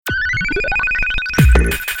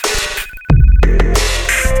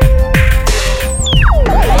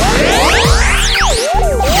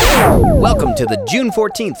to the June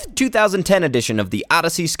 14th, 2010 edition of the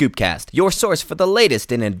Odyssey ScoopCast, your source for the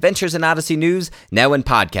latest in Adventures in Odyssey news, now in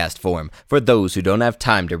podcast form, for those who don't have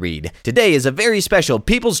time to read. Today is a very special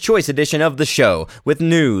People's Choice edition of the show, with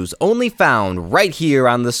news only found right here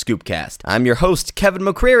on the ScoopCast. I'm your host, Kevin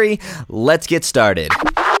McCreary. Let's get started.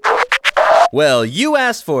 Well, you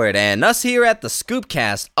asked for it, and us here at the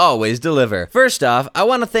ScoopCast always deliver. First off, I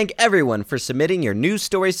want to thank everyone for submitting your news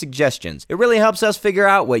story suggestions. It really helps us figure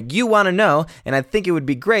out what you want to know, and I think it would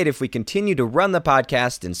be great if we continue to run the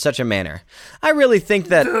podcast in such a manner. I really think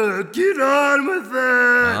that... Get on with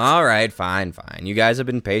it! All right, fine. You guys have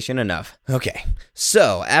been patient enough. Okay,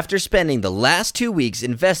 so after spending the last 2 weeks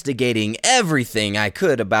investigating everything I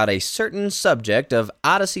could about a certain subject of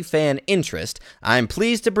Odyssey fan interest, I'm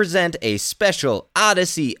pleased to present a special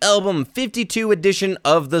Odyssey Album 52 edition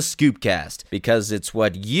of the ScoopCast, because it's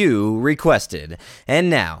what you requested. And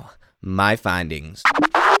now, my findings.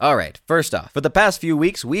 Alright, first off, for the past few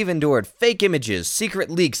weeks, we've endured fake images, secret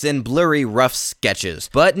leaks, and blurry, rough sketches.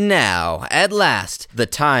 But now, at last, the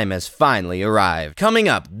time has finally arrived. Coming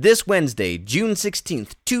up this Wednesday, June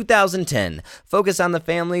 16th, 2010, Focus on the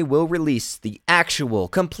Family will release the actual,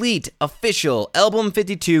 complete, official Album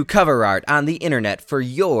 52 cover art on the internet for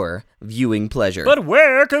your viewing pleasure. But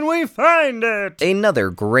where can we find it? Another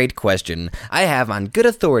great question. I have on good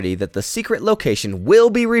authority that the secret location will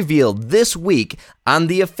be revealed this week on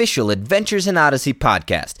the official Adventures in Odyssey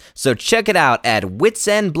podcast, so check it out at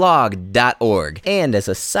witsendblog.org. And as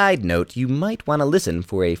a side note, you might want to listen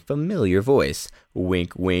for a familiar voice.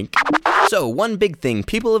 Wink, wink. So, one big thing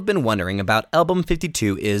people have been wondering about Album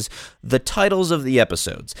 52 is the titles of the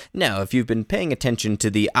episodes. Now, if you've been paying attention to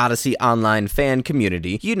the Odyssey Online fan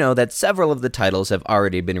community, you know that several of the titles have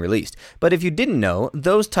already been released. But if you didn't know,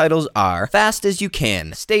 those titles are Fast as You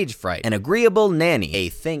Can, Stage Fright, An Agreeable Nanny, A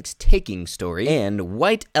Thanks-Taking Story, and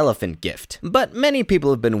White Elephant Gift. But many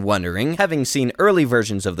people have been wondering, having seen early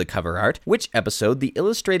versions of the cover art, which episode the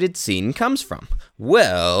illustrated scene comes from.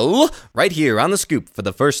 Well, right here on the Scoop for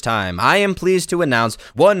the first time, I am pleased to announce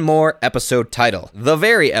one more episode title. The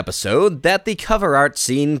very episode that the cover art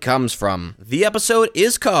scene comes from. The episode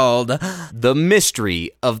is called The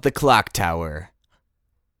Mystery of the Clock Tower.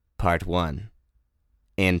 Part 1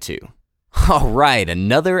 and 2. All right,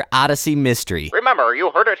 another Odyssey mystery. Remember, you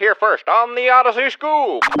heard it here first on the Odyssey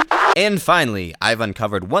Scoop. And finally, I've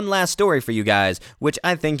uncovered one last story for you guys, which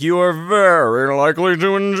I think you are very likely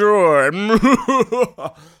to enjoy.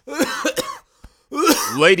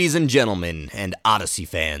 Ladies and gentlemen, and Odyssey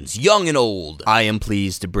fans, young and old, I am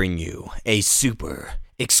pleased to bring you a super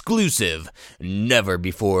exclusive,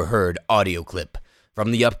 never-before-heard audio clip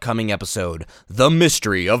from the upcoming episode, The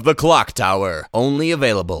Mystery of the Clock Tower, only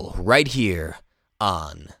available right here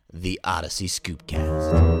on the Odyssey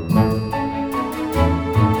ScoopCast.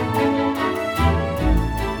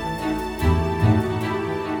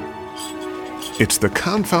 It's the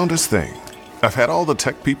confoundest thing. I've had all the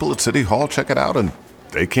tech people at City Hall check it out, and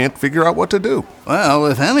they can't figure out what to do. Well,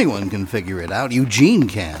 if anyone can figure it out, Eugene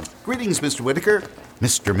can. Greetings, Mr. Whitaker.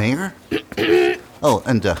 Mr. Mayor. Oh,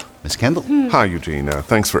 and Miss Kendall. Hi, Eugene.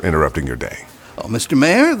 Thanks for interrupting your day. Oh, Mr.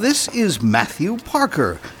 Mayor, this is Matthew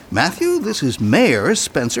Parker. Matthew, this is Mayor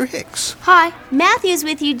Spencer Hicks. Hi, Matthew's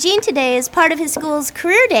with Eugene today as part of his school's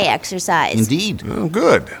career day exercise. Indeed. Oh,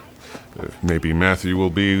 good. Maybe Matthew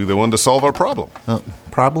will be the one to solve our problem.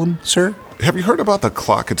 Problem, sir? Have you heard about the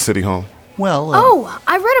clock at City Hall? Well, Oh,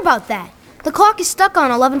 I read about that. The clock is stuck on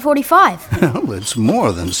 11:45. Well, it's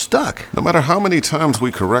more than stuck. No matter how many times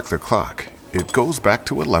we correct the clock, it goes back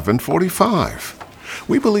to 11:45.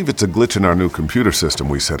 We believe it's a glitch in our new computer system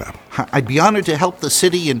we set up. I'd be honored to help the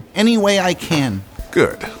city in any way I can.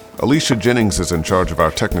 Good. Alicia Jennings is in charge of our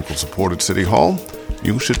technical support at City Hall.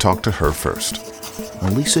 You should talk to her first.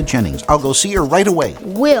 Lisa Jennings. I'll go see her right away.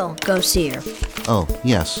 We'll go see her. Oh,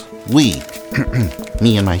 yes. We.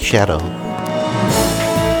 Me and my shadow.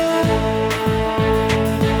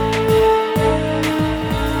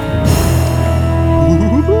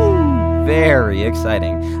 Very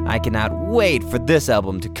exciting. I cannot wait for this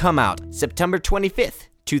album to come out September 25th,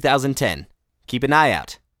 2010. Keep an eye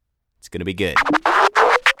out. It's going to be good.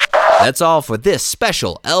 That's all for this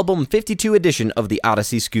special Album 52 edition of the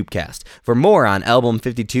Odyssey ScoopCast. For more on Album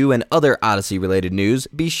 52 and other Odyssey-related news,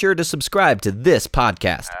 be sure to subscribe to this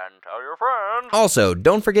podcast. And tell your friends. Also,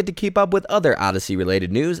 don't forget to keep up with other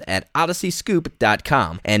Odyssey-related news at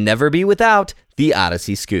odysseyscoop.com. And never be without the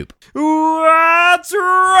Odyssey Scoop. That's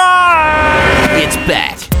right! It's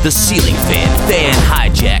back. The Ceiling Fan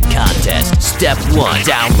Hijack Contest. Step 1.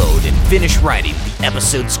 Download and finish writing the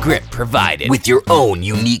episode script provided with your own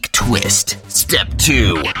unique twist. Step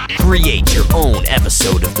 2. Create your own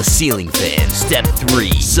episode of The Ceiling Fan. Step 3.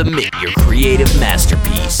 Submit your creative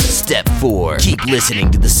masterpiece. Step 4. Keep listening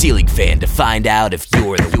to The Ceiling Fan to find out if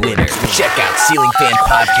you're the winner. Check out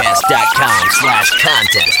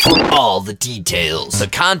ceilingfanpodcast.com/contest for all the details. The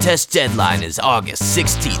contest deadline is August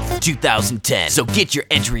 16th, 2010. So get your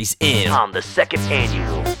entries in on the second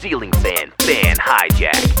annual Ceiling Fan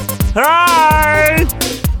Hijack. Hi!